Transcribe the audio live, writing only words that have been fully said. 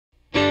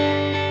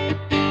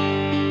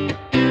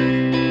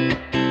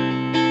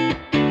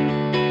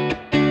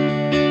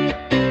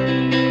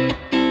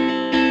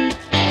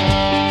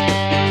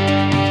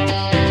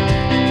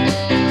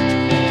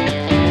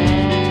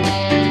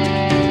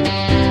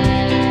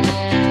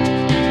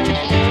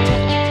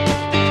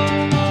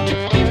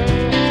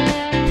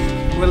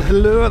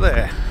Hello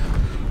there.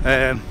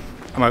 I'm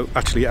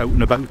actually out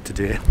and about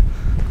today.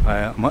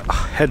 I'm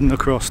heading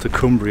across to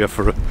Cumbria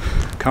for a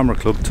camera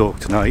club talk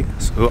tonight.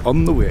 So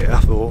on the way I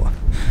thought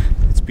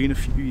it's been a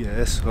few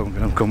years, so I'm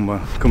going to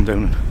come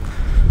down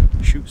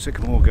and shoot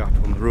Sycamore Gap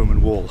on the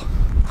Roman Wall.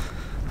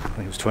 I think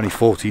it was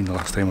 2014 the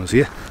last time I was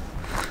here.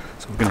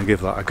 So we're going to give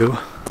that a go.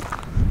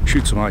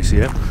 Shoot some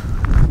ICM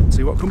and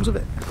see what comes of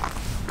it.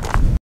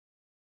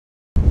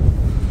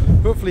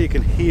 Hopefully you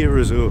can hear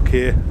us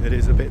okay. It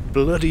is a bit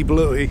bloody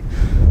blowy,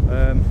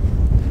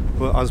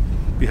 but as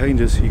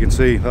behind us you can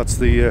see that's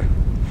the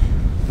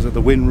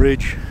wind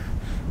ridge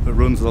that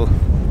runs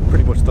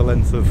pretty much the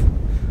length of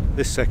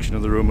this section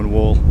of the Roman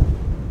Wall,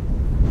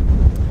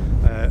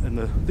 and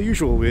the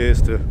usual way is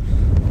to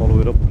follow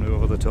it up and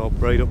over the top,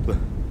 right up the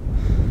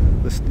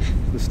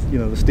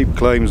steep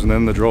climbs and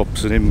then the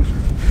drops, and in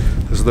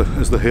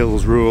as the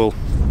hills roll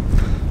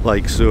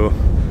like so.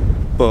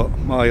 But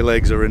my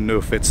legs are in no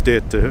fit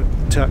state to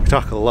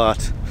tackle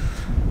that,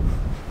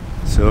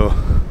 so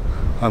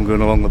I'm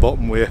going along the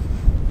bottom way,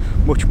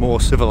 much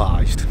more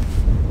civilised.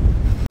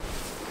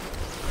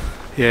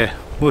 Yeah,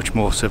 much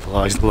more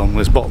civilised along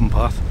this bottom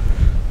path,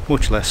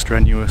 much less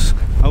strenuous.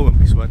 I won't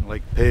be sweating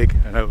like a pig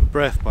and out of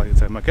breath by the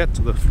time I get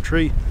to the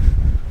tree,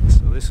 so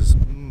this is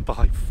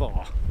by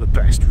far the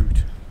best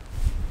route.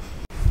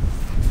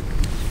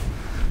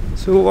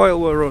 So while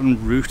we're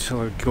en route,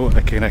 I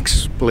can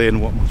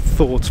explain what my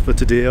thoughts for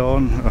today are,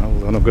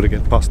 and I've got to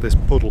get past this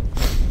puddle.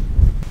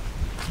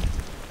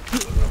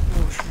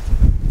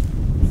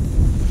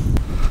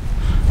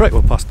 Right,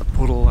 we're past the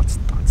puddle. That's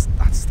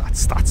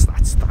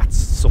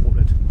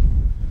sorted.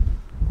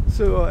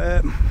 So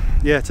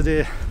yeah,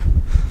 today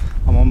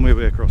I'm on my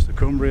way across to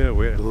Cumbria.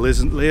 We're at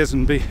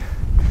Lazenby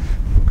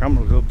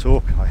camera club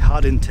talk. I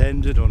had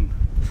intended on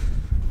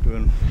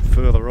going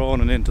further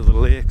on and into the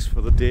lakes for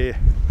the day.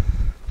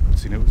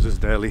 It was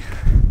just early.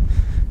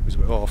 It was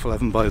about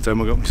 11:30 by the time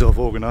I got myself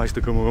organised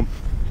to come home,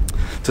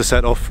 to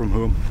set off from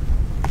home.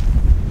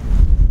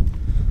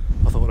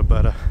 I thought I'd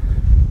better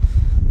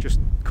just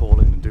call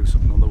in and do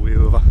something on the way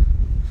over.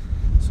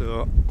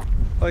 So,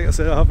 like I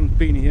said, I haven't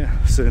been here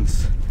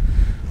since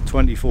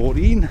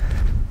 2014,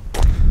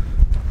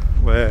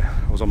 where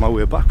I was on my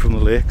way back from the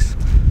lakes,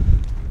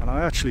 and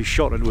I actually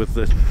shot it with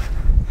the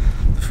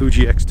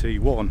Fuji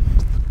X-T1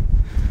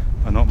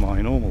 and not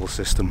my normal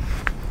system.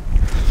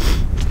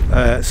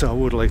 So I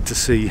would like to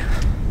see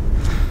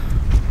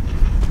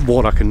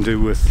what I can do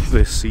with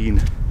this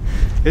scene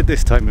at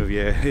this time of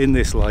year, in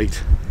this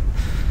light,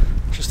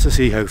 just to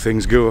see how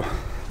things go.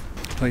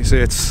 Like I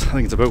say, I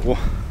think it's about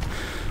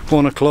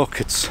 1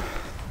 o'clock, it's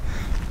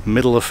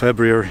middle of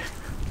February.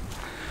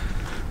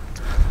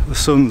 The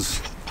sun's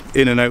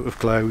in and out of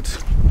clouds,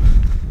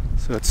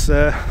 so it's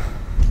a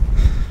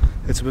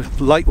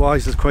bit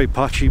light-wise, it's quite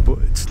patchy, but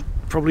it's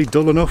probably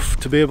dull enough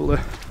to be able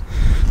to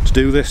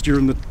do this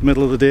during the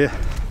middle of the day.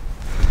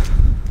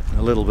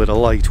 A little bit of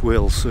light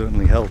will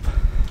certainly help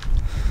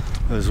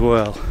as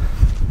well.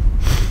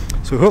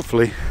 So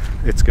hopefully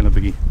it's going to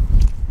be,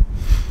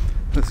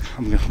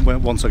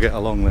 once I get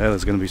along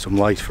there's going to be some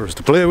light for us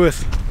to play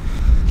with,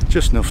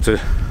 just enough to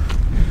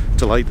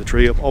light the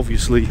tree up.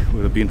 Obviously,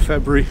 with it being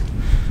February,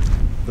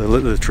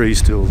 the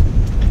trees will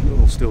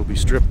still be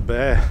stripped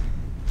bare.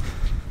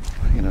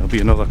 You know, it'll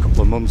be another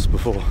couple of months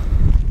before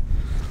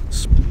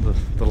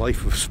the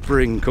life of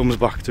spring comes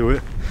back to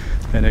it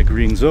and it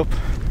greens up.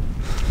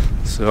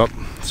 So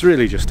it's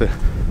really just to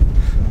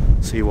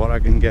see what I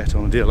can get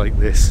on a day like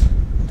this,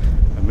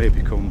 and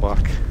maybe come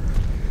back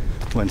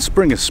when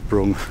spring has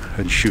sprung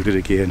and shoot it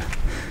again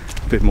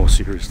a bit more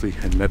seriously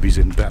and maybe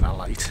in better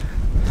light.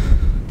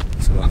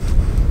 So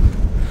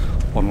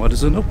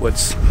onwards and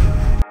upwards.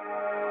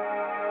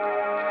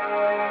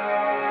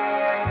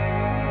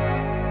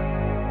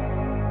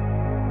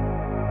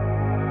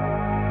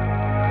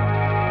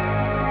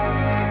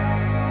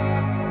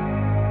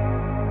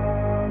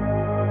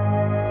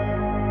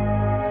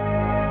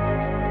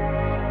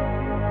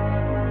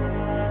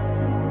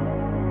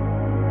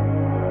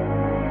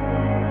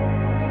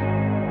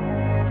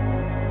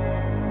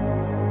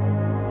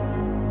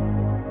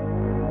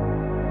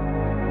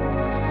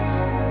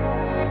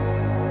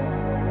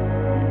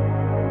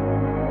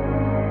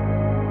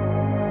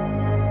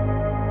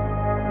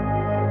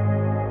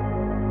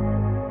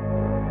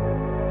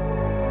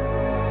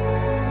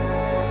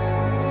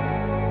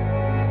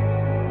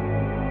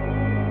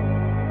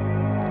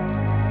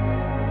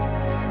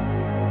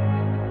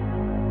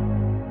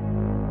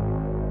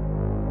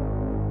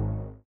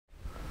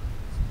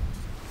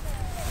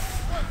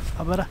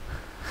 Better.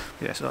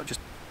 Yeah, so I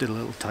just did a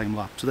little time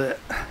lapse there.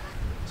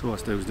 So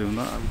whilst I was doing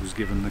that, I was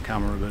giving the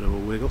camera a bit of a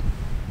wiggle,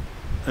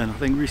 and I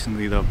think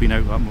recently that I've been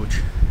out that much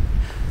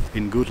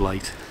in good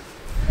light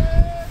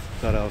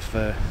that I've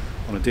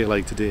on a day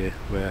like today,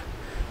 where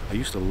I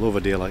used to love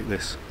a day like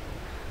this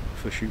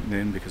for shooting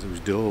in because it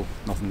was dull,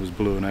 nothing was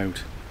blown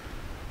out,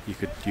 you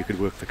could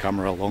work the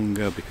camera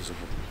longer because of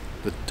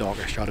the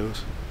darker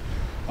shadows.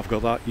 I've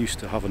got that used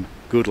to having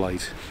good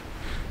light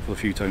for the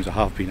few times I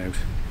have been out.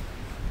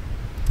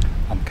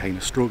 I'm kind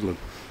of struggling.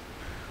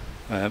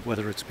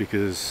 Whether it's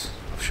because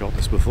I've shot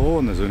this before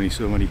and there's only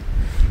so many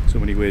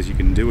ways you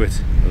can do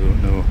it, I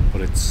don't know,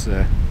 but it's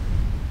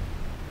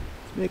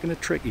making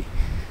it tricky.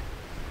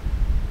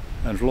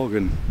 And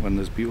vlogging when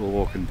there's people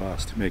walking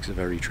past makes it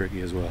very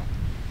tricky as well.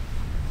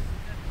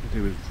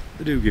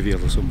 They do give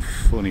you some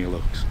funny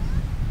looks.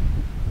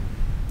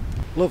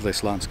 Love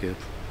this landscape,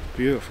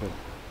 beautiful.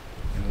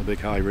 You know, the big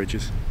high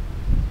ridges.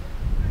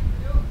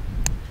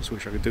 Just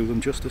wish I could do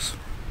them justice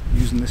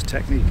using this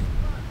technique.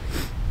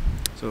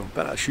 So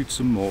better shoot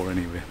some more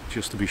anyway,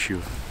 just to be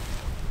sure.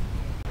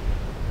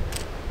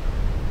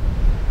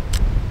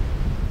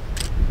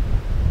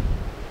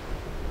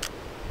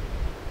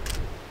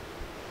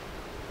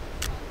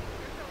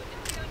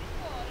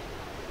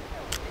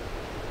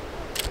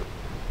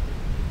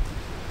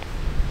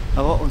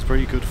 Now that one's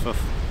pretty good for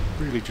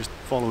really just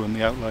following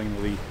the outline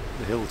of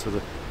the hill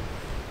to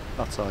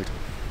that side,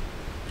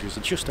 which is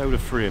just out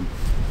of frame.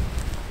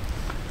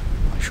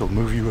 I shall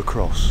move you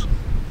across.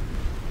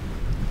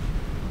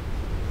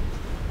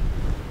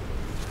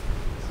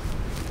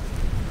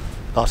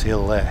 That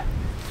hill there,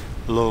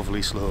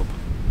 lovely slope.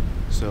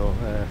 So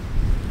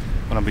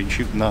when I've been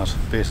shooting that,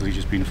 basically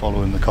just been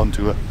following the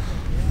contour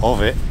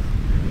of it,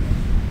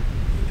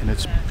 and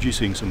it's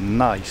producing some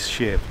nice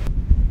shape.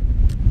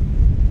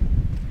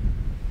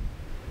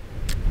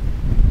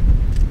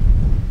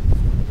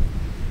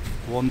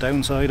 One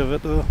downside of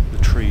it though,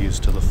 the tree is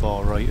to the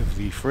far right of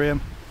the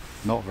frame,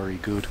 not very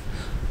good,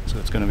 so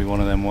it's going to be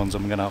one of them ones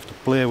I'm going to have to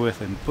play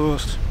with in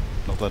post.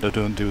 Not that I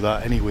don't do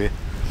that anyway,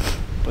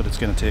 but it's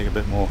going to take a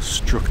bit more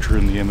structure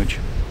in the image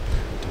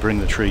to bring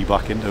the tree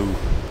back into a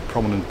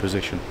prominent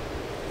position.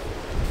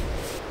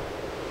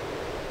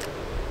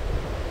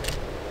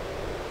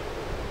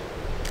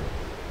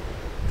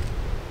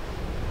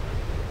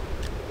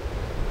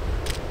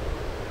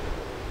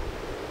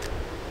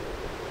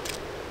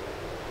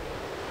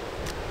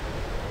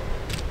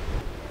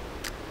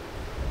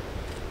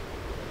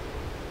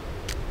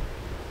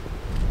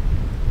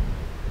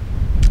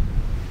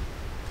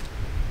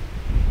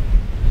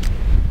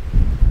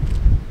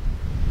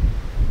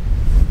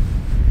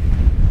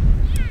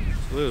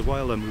 Those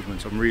wilder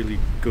movements, I'm really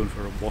going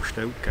for a washed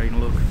out kind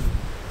of look.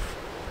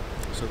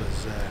 So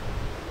there's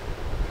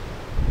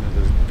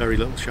very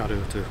little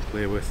shadow to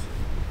play with.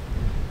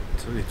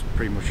 So it's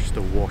pretty much just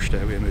a washed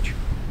out image.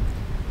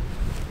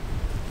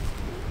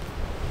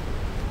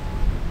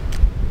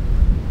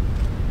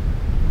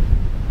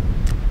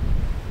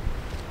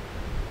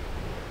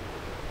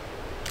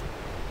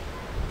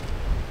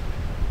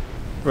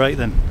 Right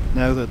then,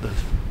 now that the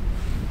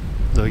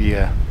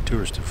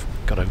tourists have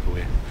got out of the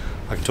way,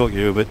 I can talk to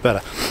you a bit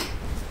better.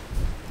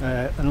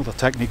 Another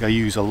technique I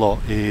use a lot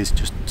is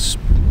just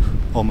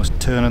almost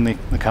turning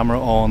the camera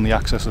on the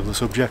axis of the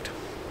subject.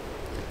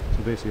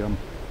 So basically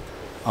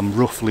I'm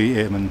roughly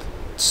aiming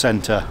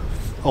centre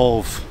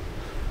of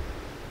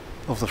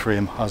the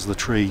frame as the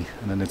tree,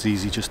 and then it's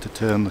easy just to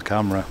turn the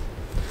camera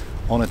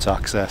on its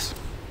axis,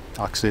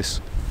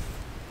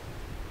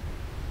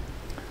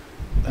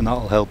 and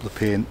that'll help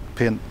the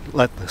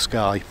let the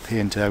sky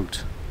paint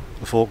out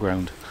the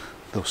foreground,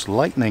 thus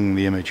lightening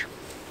the image.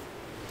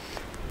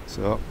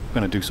 So I'm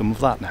going to do some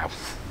of that now.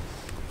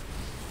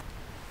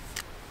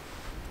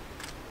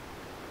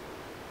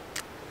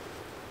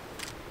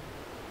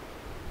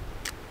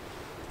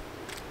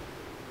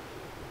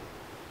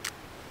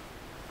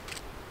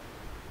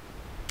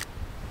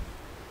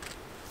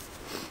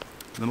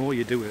 The more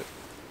you do it,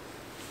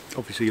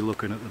 obviously you're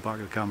looking at the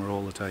back of the camera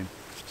all the time,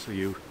 so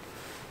you've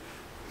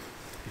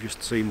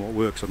just seen what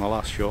works on the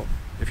last shot.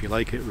 If you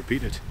like it,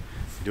 repeat it.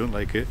 If you don't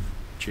like it,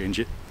 change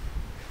it.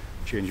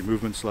 Change your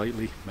movement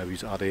slightly, maybe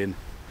just add in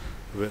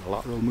a bit of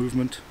lateral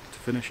movement to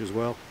finish as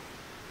well.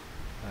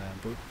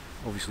 But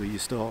obviously you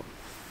start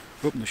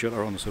open the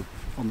shutter on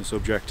the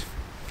subject,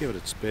 give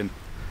it a spin,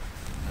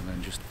 and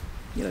then just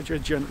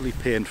gently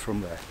paint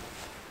from there.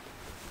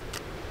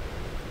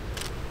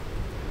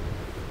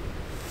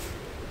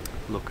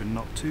 Looking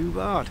not too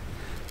bad.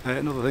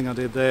 Another thing I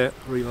did there,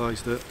 I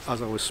realised that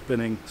as I was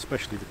spinning,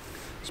 especially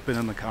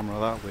spinning the camera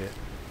that way,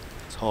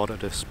 it's harder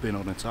to spin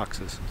on its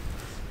axis,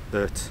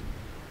 that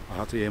I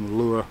had to aim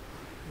lower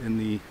in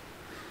the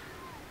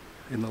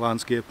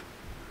landscape,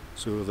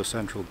 so the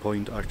central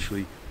point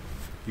actually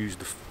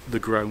used the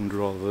ground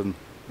rather than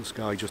the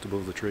sky just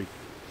above the tree.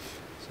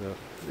 So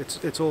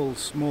it's all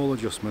small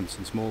adjustments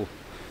and small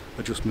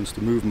adjustments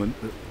to movement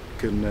that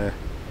can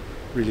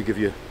really give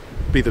you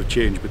a bit of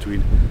change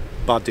between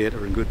bad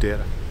data and good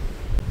data.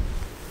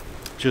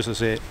 Just to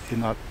say,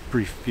 in that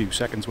brief few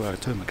seconds where I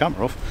turned the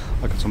camera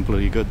off, I got some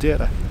bloody good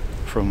data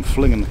from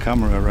flinging the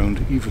camera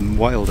around even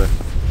wilder.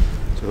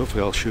 So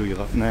hopefully I'll show you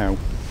that now.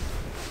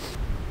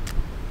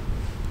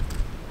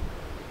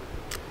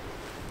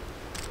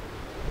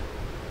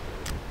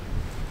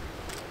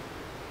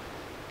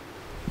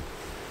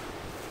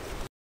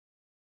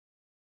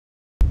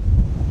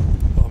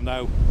 Well, I'm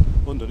now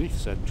underneath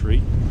said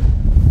tree,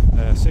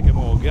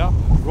 Sycamore Gap,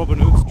 Robin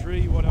Hood's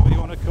tree, whatever you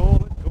want to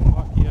call it. Come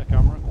back here,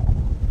 camera.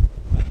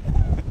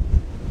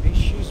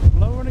 She's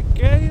blowing a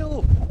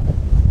gale.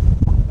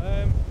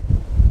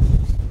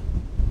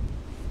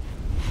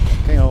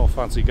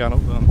 fancy going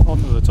up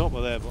onto the top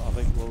of there, but I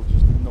think we'll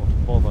just not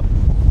bother.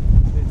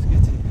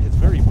 It's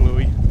very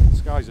bluey. The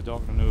skies are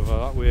darkening over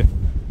that way.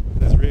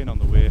 There's rain on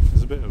the way.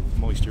 There's a bit of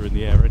moisture in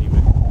the air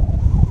anyway.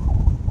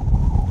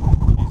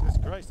 Jesus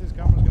Christ, this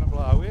camera's going to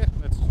blow away.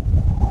 It's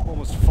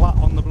almost flat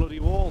on the bloody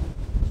wall.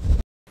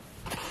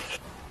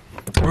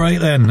 Right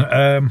then,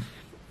 I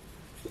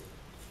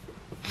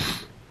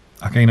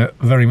kind of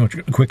very much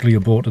quickly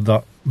aborted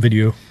that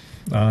video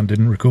and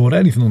didn't record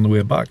anything on the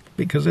way back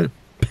because it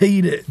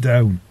peed it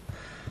down.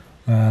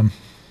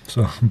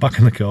 So I'm back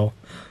in the car,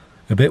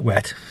 a bit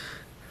wet,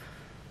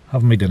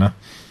 having my dinner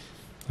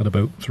at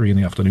about 3 in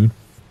the afternoon.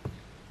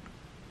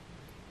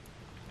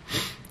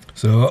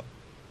 So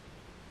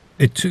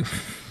it's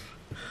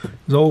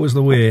always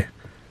the way,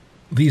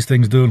 these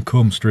things don't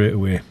come straight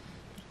away.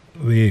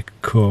 They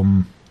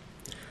come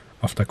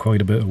after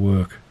quite a bit of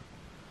work.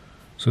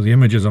 So the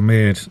images I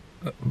made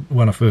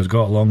when I first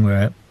got along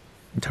there,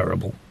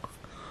 terrible.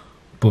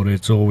 But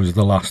it's always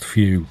the last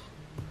few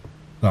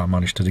that I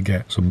managed to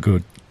get some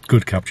good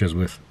captures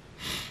with.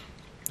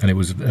 And it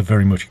was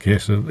very much a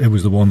case of, it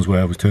was the ones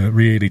where I was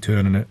really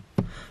turning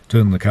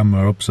the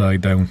camera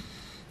upside down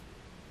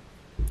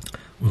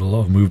with a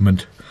lot of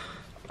movement.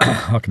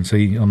 I can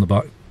see on the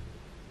back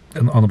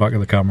of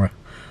the camera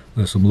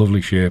there's some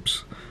lovely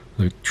shapes.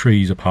 The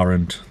trees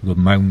apparent, the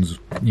mounds,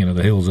 you know,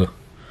 the hills are,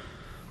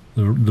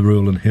 the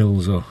rolling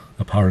hills are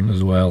apparent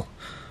as well.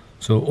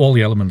 So all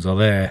the elements are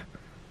there,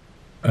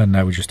 and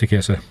now it's just a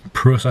case of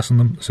processing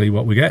them to see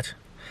what we get.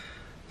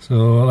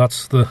 So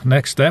that's the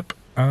next step,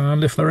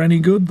 and if they're any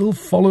good, they'll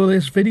follow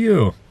this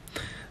video.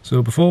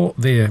 So before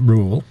they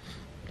roll,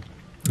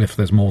 if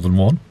there's more than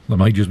one, there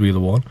might just be the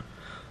one.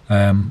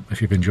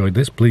 If you've enjoyed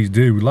this, please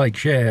do like,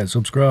 share,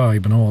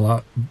 subscribe and all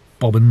that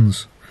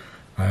bobbins.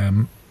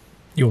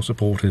 Your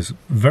support is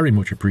very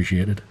much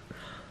appreciated.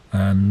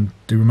 And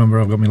do remember,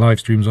 I've got my live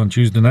streams on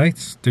Tuesday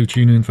nights. Do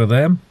tune in for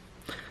them.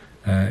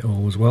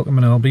 Always welcome,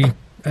 and I'll be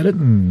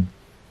editing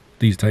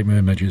these type of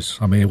images.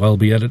 I may well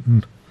be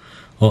editing,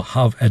 or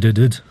have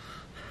edited,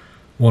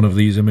 one of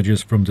these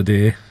images from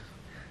today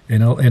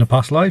in a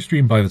past live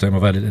stream by the time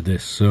I've edited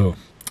this. So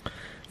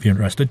if you're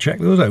interested, check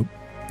those out.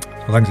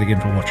 So thanks again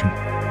for watching.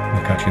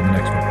 We'll catch you in the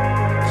next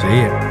one.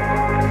 See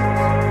ya.